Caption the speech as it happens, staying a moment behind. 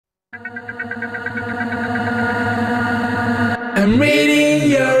I'm reading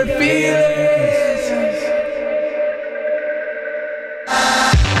your feelings.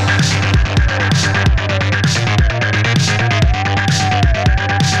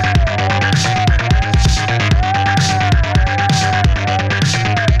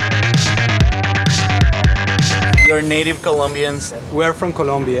 You're native Colombians. We're from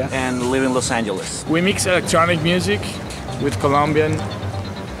Colombia And live in Los Angeles. We mix electronic music with Colombian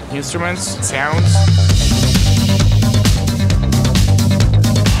instruments, sounds.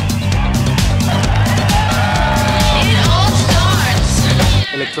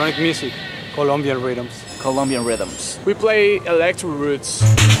 Electronic music, Colombian rhythms. Colombian rhythms. We play electro roots.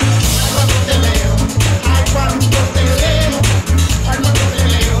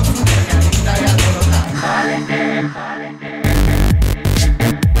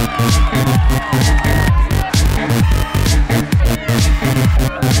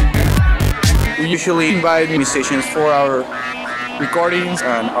 We usually invite musicians for our recordings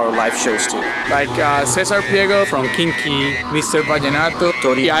and our live shows too. Like Cesar Piego from Kinky, Mr. Vallenato,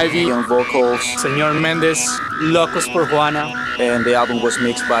 Tori Ivy on vocals, Señor Mendez, Locos por Juana, and the album was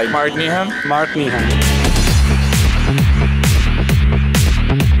mixed by Mark Nehan. Mark Nehan.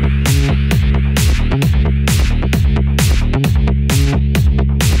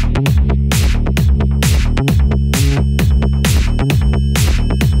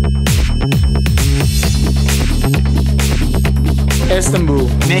 Istanbul,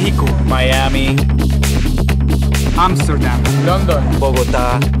 México, Miami, Amsterdam, London,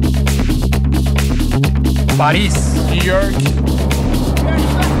 Bogotá, París, New York,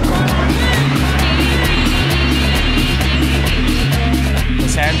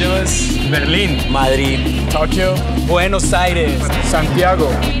 Los Angeles, Berlín, Madrid, Tokyo, Buenos Aires, Santiago.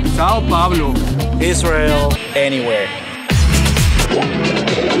 Sao Paulo. Israel, anywhere.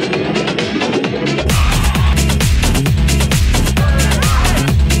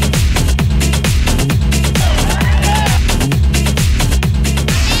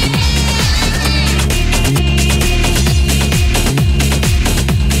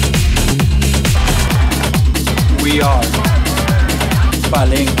 We are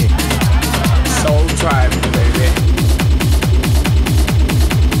Palenke Soultribe.